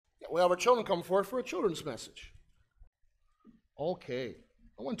we have our children come forward for a children's message. Okay.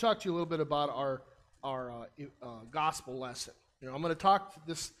 I want to talk to you a little bit about our gospel lesson. I'm going to talk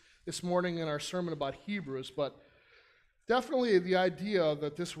this morning in our sermon about Hebrews, but definitely the idea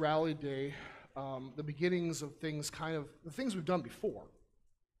that this rally day, the beginnings of things, the things we've done before,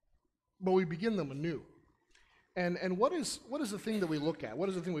 but we begin them anew. And what is the thing that we look at? What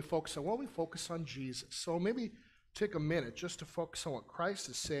is the thing we focus on? Well, we focus on Jesus. So maybe take a minute just to focus on what Christ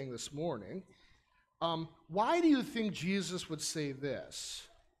is saying this morning. Why do you think Jesus would say this?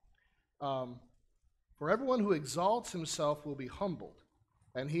 For everyone who exalts himself will be humbled,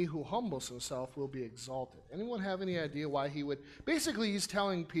 and he who humbles himself will be exalted. Anyone have any idea why he would? Basically, he's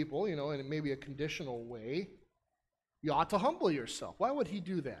telling people, in maybe a conditional way, you ought to humble yourself. Why would he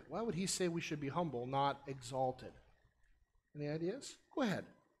do that? Why would he say we should be humble, not exalted? Any ideas? Go ahead.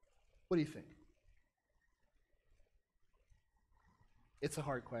 What do you think? It's a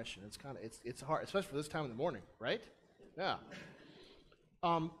hard question. It's hard, especially for this time in the morning, right? Yeah.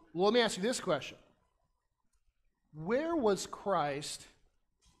 Well, let me ask you this question. Where was Christ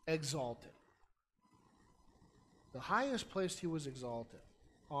exalted? The highest place he was exalted,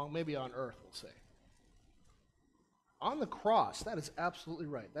 maybe on earth, we'll say. On the cross. That is absolutely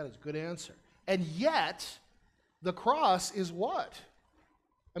right. That is a good answer. And yet, the cross is what?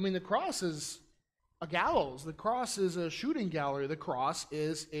 The cross is a gallows. The cross is a shooting gallery. The cross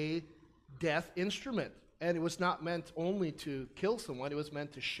is a death instrument. And it was not meant only to kill someone, it was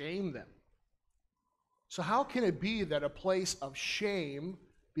meant to shame them. So how can it be that a place of shame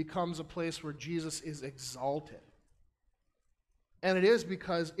becomes a place where Jesus is exalted? And it is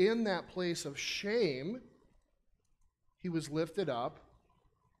because in that place of shame, he was lifted up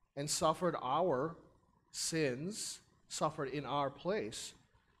and suffered our sins, suffered in our place,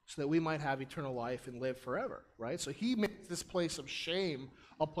 so that we might have eternal life and live forever, right? So he makes this place of shame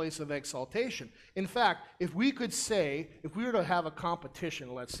a place of exaltation. In fact, if we were to have a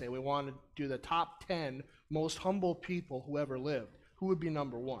competition, let's say, we want to do the top 10 most humble people who ever lived, who would be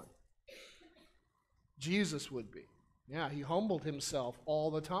number one? Jesus would be. Yeah, he humbled himself all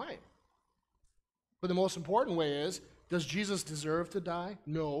the time. But the most important way is, does Jesus deserve to die?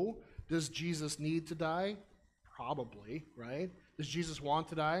 No. Does Jesus need to die? Probably, right? Does Jesus want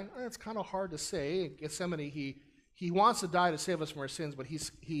to die? It's kind of hard to say. In Gethsemane, he wants to die to save us from our sins, but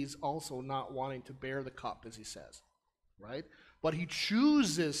he's also not wanting to bear the cup, as he says, right? But he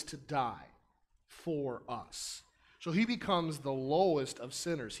chooses to die for us. So he becomes the lowest of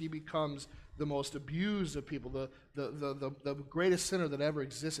sinners. He becomes the most abused of people, the greatest sinner that ever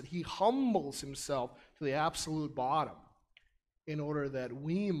existed. He humbles himself to the absolute bottom in order that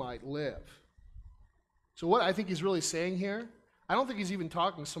we might live. So what I think he's really saying here, I don't think he's even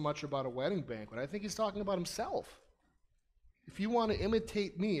talking so much about a wedding banquet. I think he's talking about himself. If you want to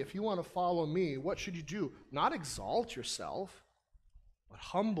imitate me, if you want to follow me, what should you do? Not exalt yourself, but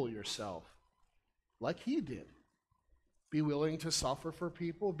humble yourself like he did. Be willing to suffer for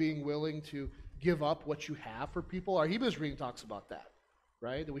people, being willing to give up what you have for people. Our Hebrews reading talks about that,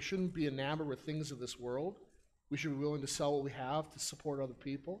 right? That we shouldn't be enamored with things of this world. We should be willing to sell what we have to support other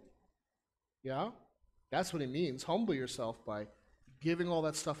people. Yeah? That's what it means. Humble yourself by giving all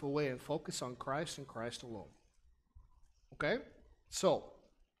that stuff away and focus on Christ and Christ alone. Okay? So,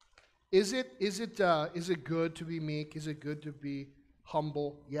 is it good to be meek? Is it good to be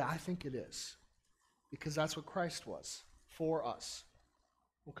humble? Yeah, I think it is. Because that's what Christ was for us.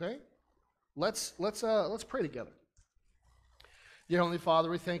 Okay? Let's pray together. Dear Heavenly Father,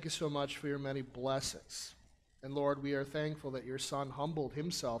 we thank you so much for your many blessings. And Lord, we are thankful that your Son humbled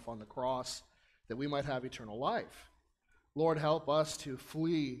himself on the cross that we might have eternal life. Lord, help us to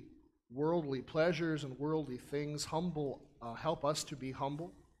flee worldly pleasures and worldly things. Help us to be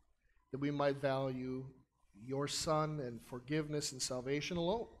humble, that we might value your Son and forgiveness and salvation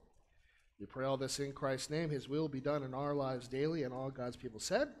alone. We pray all this in Christ's name. His will be done in our lives daily, and all God's people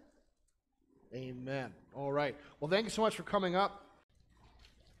said, amen. All right. Well, thank you so much for coming up.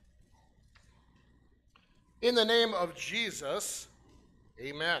 In the name of Jesus,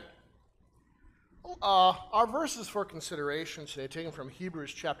 amen. Our verses for consideration today, taken from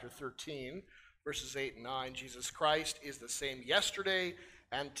Hebrews chapter 13, verses 8 and 9. Jesus Christ is the same yesterday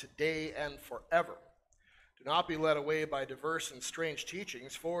and today and forever. Do not be led away by diverse and strange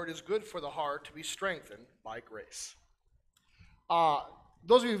teachings, for it is good for the heart to be strengthened by grace.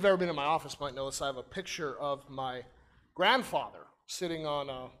 Those of you who've ever been in my office might notice I have a picture of my grandfather sitting on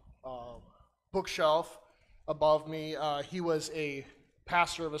a bookshelf above me. He was a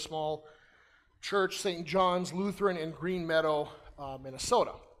pastor of a small church, St. John's Lutheran in Green Meadow,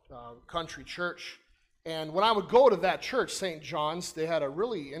 Minnesota, country church. And when I would go to that church, St. John's, they had a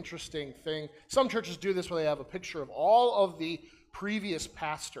really interesting thing. Some churches do this where they have a picture of all of the previous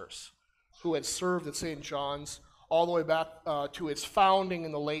pastors who had served at St. John's all the way back to its founding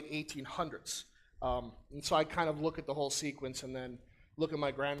in the late 1800s. And so I kind of look at the whole sequence and then look at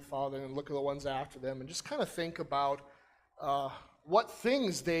my grandfather and look at the ones after them and just kind of think about what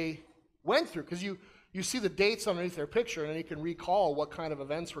things they went through. Because you see the dates underneath their picture and then you can recall what kind of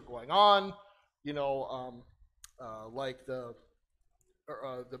events were going on. Like the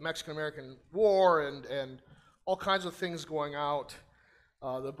Mexican-American War and all kinds of things going out,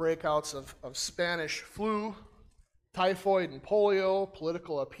 the breakouts of Spanish flu, typhoid and polio,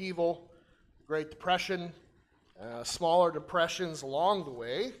 political upheaval, Great Depression, smaller depressions along the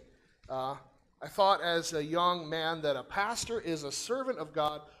way. I thought as a young man that a pastor is a servant of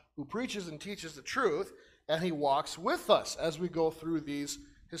God who preaches and teaches the truth, and he walks with us as we go through these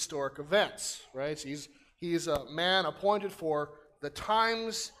historic events, right? So he's a man appointed for the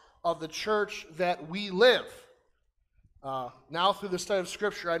times of the church that we live. Now through the study of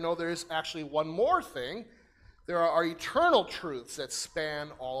Scripture, I know there is actually one more thing. There are eternal truths that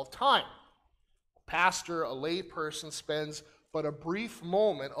span all of time. A pastor, a lay person, spends but a brief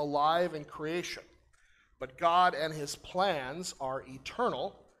moment alive in creation. But God and his plans are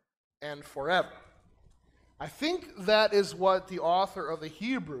eternal and forever. I think that is what the author of the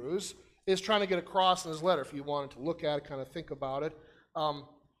Hebrews is trying to get across in his letter, if you wanted to look at it, kind of think about it.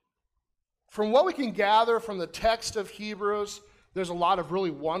 From what we can gather from the text of Hebrews, there's a lot of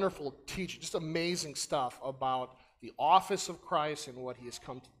really wonderful teaching, just amazing stuff about the office of Christ and what he has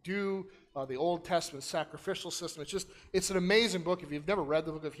come to do, the Old Testament sacrificial system. It's an amazing book. If you've never read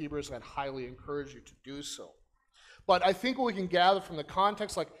the book of Hebrews, I'd highly encourage you to do so. But I think what we can gather from the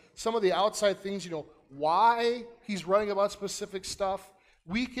context, like some of the outside things, why he's writing about specific stuff,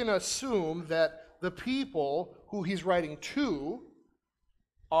 we can assume that the people who he's writing to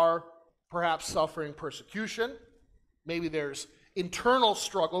are perhaps suffering persecution. Maybe there's internal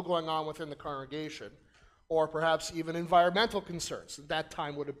struggle going on within the congregation, or perhaps even environmental concerns. At that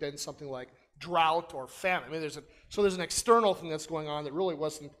time would have been something like drought or famine. I mean, there's an external thing that's going on that really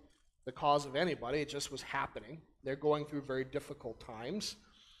wasn't the cause of anybody. It just was happening. They're going through very difficult times.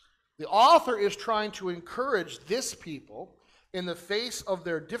 The author is trying to encourage this people in the face of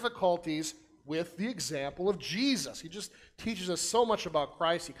their difficulties with the example of Jesus. He just teaches us so much about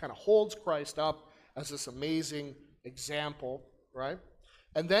Christ. He kind of holds Christ up as this amazing example, right?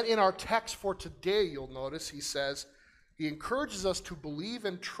 And then in our text for today, you'll notice he says, he encourages us to believe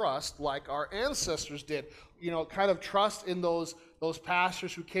and trust like our ancestors did. Kind of trust in those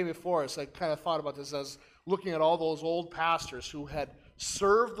pastors who came before us. I kind of thought about this as looking at all those old pastors who had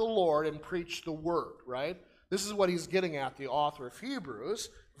served the Lord and preached the word, right? This is what he's getting at, the author of Hebrews,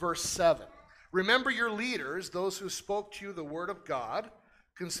 verse 7. Remember your leaders, those who spoke to you the word of God.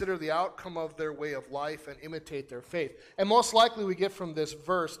 Consider the outcome of their way of life and imitate their faith. And most likely we get from this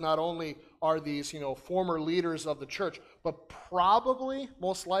verse, not only are these, former leaders of the church, but probably,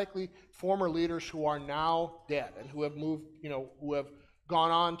 most likely, former leaders who are now dead and who have moved, who have gone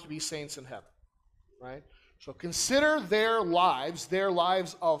on to be saints in heaven, right? So consider their lives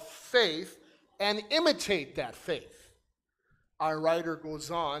of faith, and imitate that faith. Our writer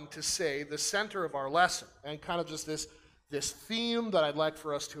goes on to say the center of our lesson, and kind of just this theme that I'd like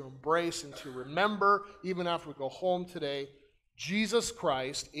for us to embrace and to remember even after we go home today. Jesus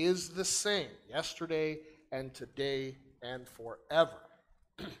Christ is the same yesterday and today and forever.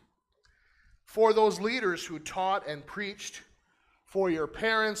 For those leaders who taught and preached, for your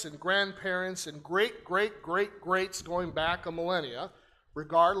parents and grandparents and great-great-great-greats going back a millennia,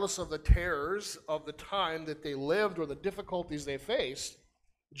 regardless of the terrors of the time that they lived or the difficulties they faced,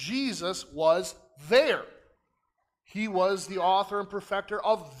 Jesus was there. He was the author and perfecter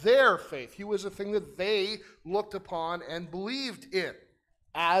of their faith. He was the thing that they looked upon and believed in,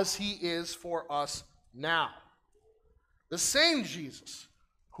 as he is for us now. The same Jesus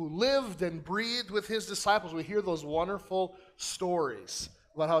who lived and breathed with his disciples. We hear those wonderful stories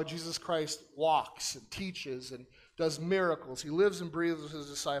about how Jesus Christ walks and teaches and does miracles. He lives and breathes with his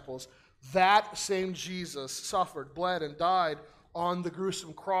disciples. That same Jesus suffered, bled, and died on the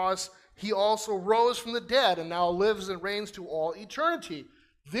gruesome cross. He also rose from the dead and now lives and reigns to all eternity.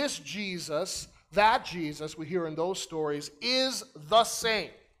 This Jesus, that Jesus we hear in those stories, is the same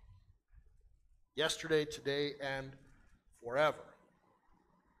yesterday, today, and forever.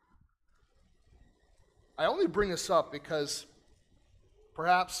 I only bring this up because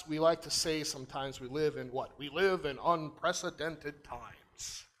perhaps we like to say sometimes we live in what? We live in unprecedented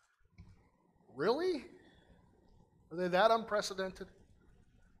times. Really? Are they that unprecedented?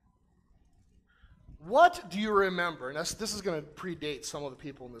 What do you remember? And this is going to predate some of the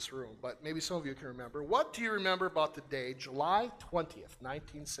people in this room, but maybe some of you can remember. What do you remember about the day, July 20th,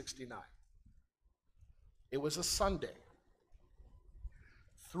 1969? It was a Sunday.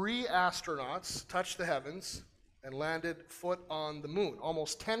 3 astronauts touched the heavens and landed foot on the moon,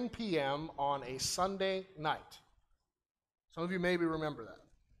 almost 10 p.m. on a Sunday night. Some of you maybe remember that.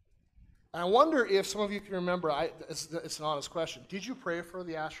 And I wonder if some of you can remember, it's an honest question, did you pray for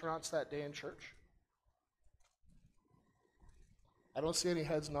the astronauts that day in church? I don't see any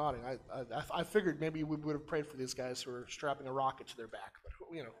heads nodding. I figured maybe we would have prayed for these guys who were strapping a rocket to their back, but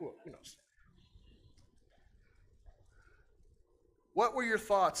who knows? What were your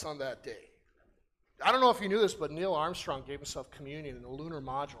thoughts on that day? I don't know if you knew this, but Neil Armstrong gave himself communion in a lunar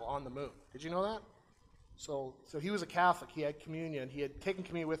module on the moon. Did you know that? So he was a Catholic. He had communion. He had taken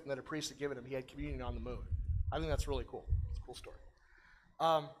communion with him that a priest had given him. He had communion on the moon. I think that's really cool. It's a cool story.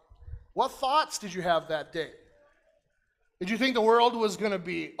 What thoughts did you have that day? Did you think the world was going to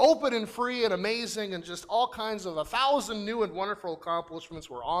be open and free and amazing and just all kinds of 1,000 new and wonderful accomplishments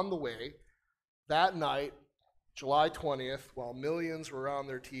were on the way that night, July 20th, while millions were on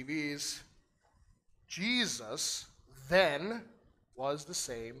their TVs? Jesus then was the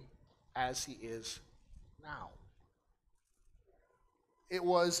same as he is now. It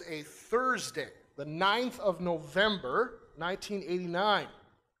was a Thursday, the 9th of November, 1989.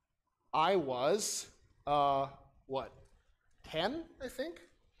 I was, 10, I think?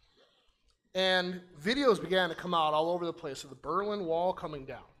 And videos began to come out all over the place of the Berlin Wall coming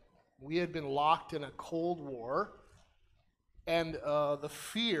down. We had been locked in a Cold War, and the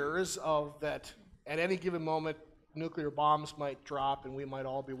fears of that at any given moment nuclear bombs might drop and we might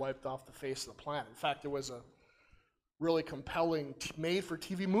all be wiped off the face of the planet. In fact, there was a really compelling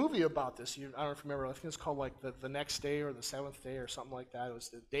made-for-TV movie about this. I don't know if you remember, I think it's called like the Next Day or the Seventh Day or something like that. It was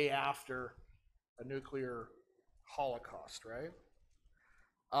the day after a nuclear holocaust, right?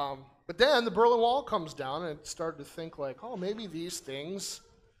 But then the Berlin Wall comes down and it started to think like, oh, maybe these things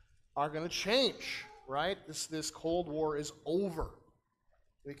are going to change, right? This Cold War is over.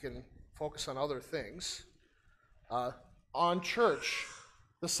 We can focus on other things. On church,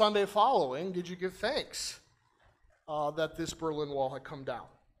 the Sunday following, did you give thanks that this Berlin Wall had come down?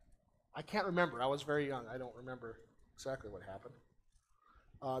 I can't remember. I was very young. I don't remember exactly what happened.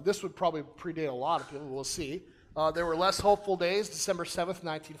 This would probably predate a lot of people. We'll see. There were less hopeful days, December 7th,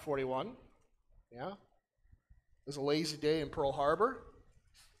 1941. Yeah. It was a lazy day in Pearl Harbor.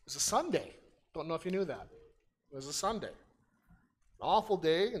 It was a Sunday. Don't know if you knew that. It was a Sunday. An awful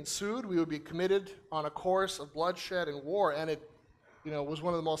day ensued. We would be committed on a course of bloodshed and war, and it was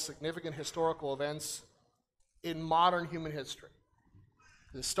one of the most significant historical events in modern human history.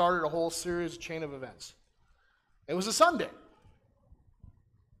 It started a whole series, chain of events. It was a Sunday.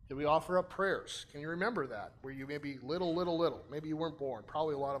 Did we offer up prayers? Can you remember that? Were you maybe little? Maybe you weren't born.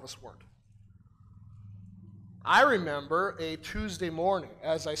 Probably a lot of us weren't. I remember a Tuesday morning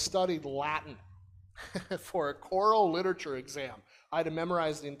as I studied Latin for a choral literature exam. I had to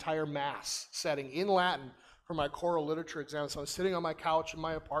memorize the entire Mass setting in Latin for my choral literature exam. So I was sitting on my couch in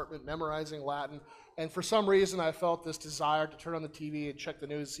my apartment memorizing Latin, and for some reason I felt this desire to turn on the TV and check the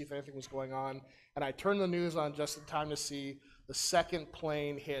news to see if anything was going on. And I turned the news on just in time to see the second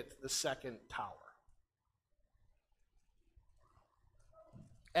plane hit the second tower.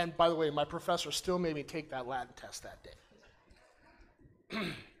 And by the way, my professor still made me take that Latin test that day.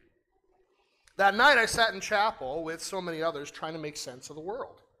 That night I sat in chapel with so many others trying to make sense of the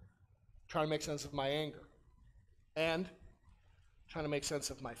world, trying to make sense of my anger, and trying to make sense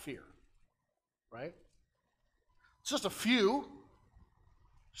of my fear, right? It's just a few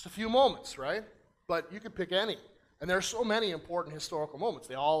moments, right? But you could pick any. And there are so many important historical moments.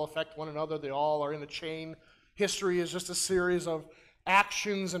 They all affect one another. They all are in a chain. History is just a series of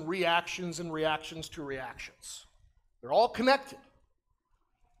actions and reactions to reactions. They're all connected.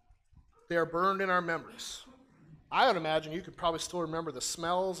 They are burned in our memories. I would imagine you could probably still remember the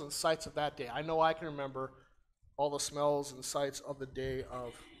smells and sights of that day. I know I can remember all the smells and sights of the day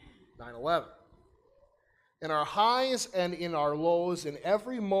of 9/11. In our highs and in our lows, in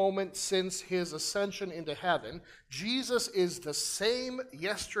every moment since his ascension into heaven, Jesus is the same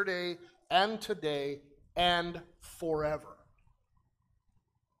yesterday and today and forever.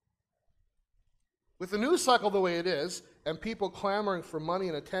 With the news cycle the way it is, and people clamoring for money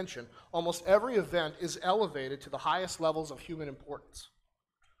and attention, almost every event is elevated to the highest levels of human importance.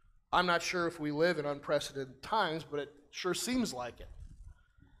 I'm not sure if we live in unprecedented times, but it sure seems like it.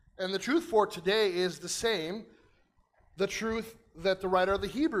 And the truth for today is the same, the truth that the writer of the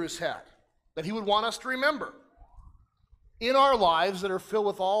Hebrews had, that he would want us to remember. In our lives that are filled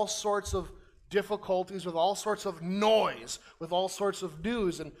with all sorts of difficulties, with all sorts of noise, with all sorts of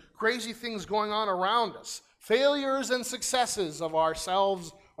news and crazy things going on around us, failures and successes of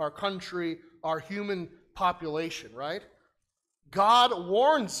ourselves, our country, our human population, right? God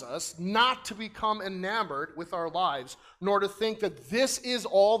warns us not to become enamored with our lives, nor to think that this is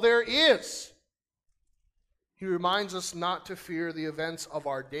all there is. He reminds us not to fear the events of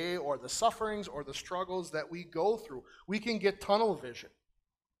our day or the sufferings or the struggles that we go through. We can get tunnel vision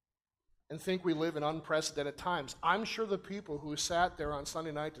and think we live in unprecedented times. I'm sure the people who sat there on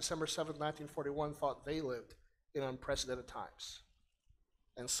Sunday night, December 7th, 1941, thought they lived in unprecedented times.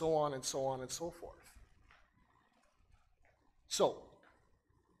 And so on and so on and so forth. So,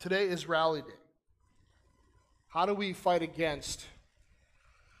 today is Rally Day. How do we fight against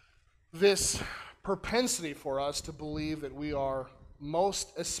this propensity for us to believe that we are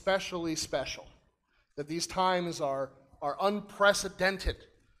most especially special, that these times are unprecedented,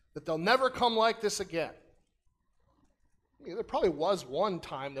 that they'll never come like this again? There probably was one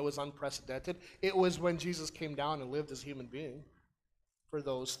time that was unprecedented. It was when Jesus came down and lived as a human being. For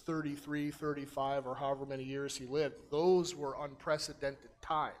those 33, 35, or however many years he lived, those were unprecedented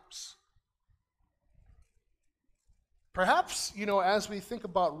times. Perhaps, as we think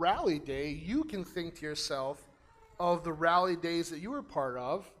about Rally Day, you can think to yourself of the rally days that you were part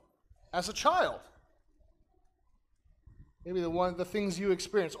of as a child. Maybe the things you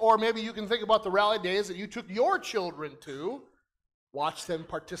experienced. Or maybe you can think about the rally days that you took your children to, watch them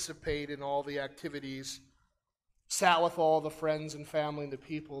participate in all the activities, sat with all the friends and family and the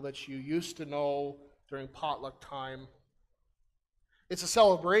people that you used to know during potluck time. It's a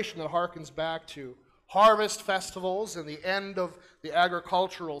celebration that harkens back to harvest festivals and the end of the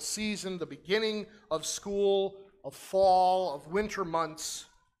agricultural season, the beginning of school, of fall, of winter months.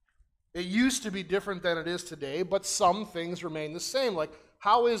 It used to be different than it is today, but some things remain the same. Like,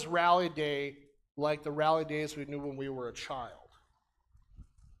 how is Rally Day like the rally days we knew when we were a child?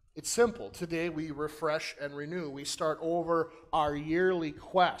 It's simple. Today we refresh and renew. We start over our yearly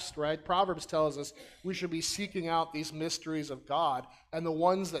quest, right? Proverbs tells us we should be seeking out these mysteries of God, and the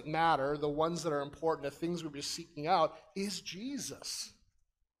ones that matter, the ones that are important, the things we'll be seeking out is Jesus,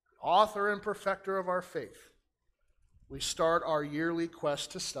 author and perfecter of our faith. We start our yearly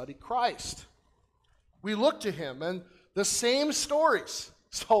quest to study Christ. We look to him and the same stories.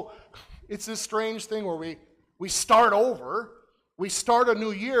 So it's this strange thing where we start over. We start a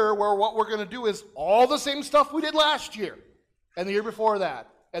new year where what we're going to do is all the same stuff we did last year, and the year before that,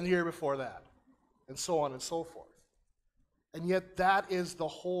 and the year before that, and so on and so forth. And yet that is the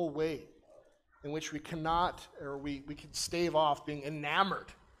whole way in which we cannot, or we can stave off being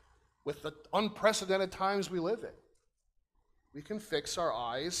enamored with the unprecedented times we live in. We can fix our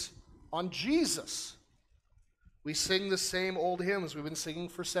eyes on Jesus. We sing the same old hymns we've been singing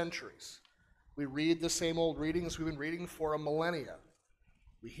for centuries. We read the same old readings we've been reading for a millennia.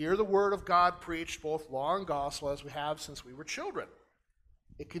 We hear the word of God preached, both law and gospel, as we have since we were children.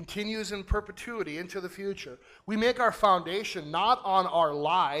 It continues in perpetuity into the future. We make our foundation not on our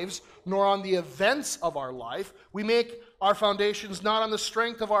lives, nor on the events of our life. We make our foundations not on the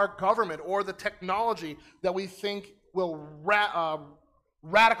strength of our government or the technology that we think will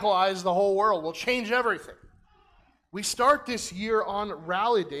radicalize the whole world, will change everything. We start this year on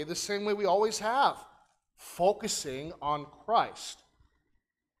Rally Day the same way we always have, focusing on Christ,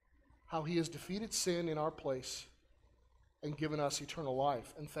 how he has defeated sin in our place and given us eternal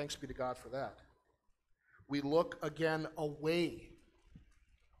life, and thanks be to God for that. We look again away.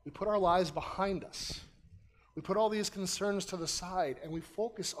 We put our lives behind us. We put all these concerns to the side, and we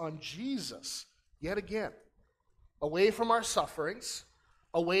focus on Jesus yet again, away from our sufferings,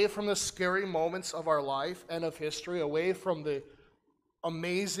 away from the scary moments of our life and of history, away from the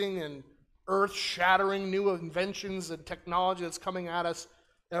amazing and earth-shattering new inventions and technology that's coming at us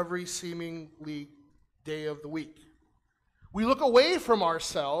every seemingly day of the week. We look away from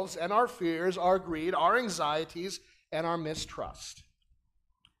ourselves and our fears, our greed, our anxieties, and our mistrust.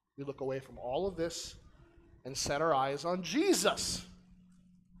 We look away from all of this and set our eyes on Jesus,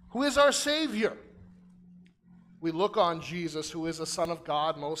 who is our Savior. We look on Jesus, who is the Son of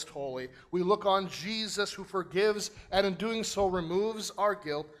God, most holy. We look on Jesus, who forgives and in doing so removes our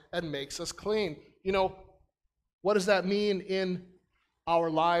guilt and makes us clean. What does that mean in our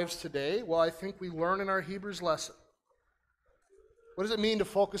lives today? Well, I think we learn in our Hebrews lesson. What does it mean to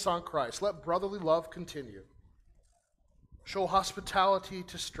focus on Christ? Let brotherly love continue. Show hospitality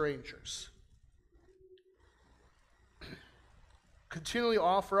to strangers. Continually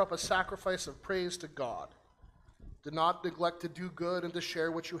offer up a sacrifice of praise to God. Do not neglect to do good and to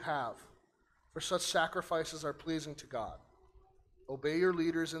share what you have, for such sacrifices are pleasing to God. Obey your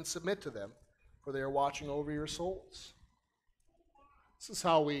leaders and submit to them, for they are watching over your souls. This is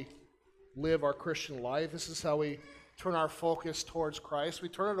how we live our Christian life. This is how we turn our focus towards Christ. We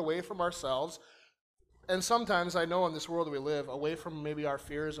turn it away from ourselves. And sometimes, I know in this world that we live, away from maybe our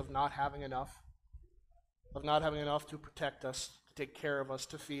fears of not having enough to protect us, to take care of us,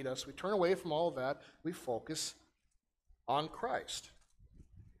 to feed us. We turn away from all of that. We focus on Christ.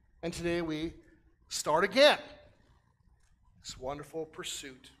 And today we start again this wonderful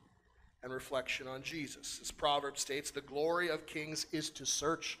pursuit and reflection on Jesus. As Proverbs states, the glory of kings is to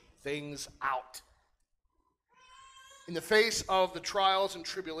search things out. In the face of the trials and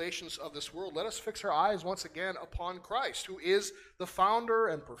tribulations of this world, let us fix our eyes once again upon Christ, who is the founder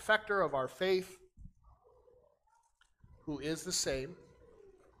and perfecter of our faith, who is the same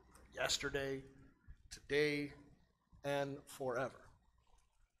yesterday, today, and forever.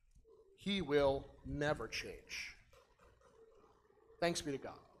 He will never change. Thanks be to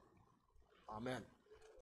God. Amen.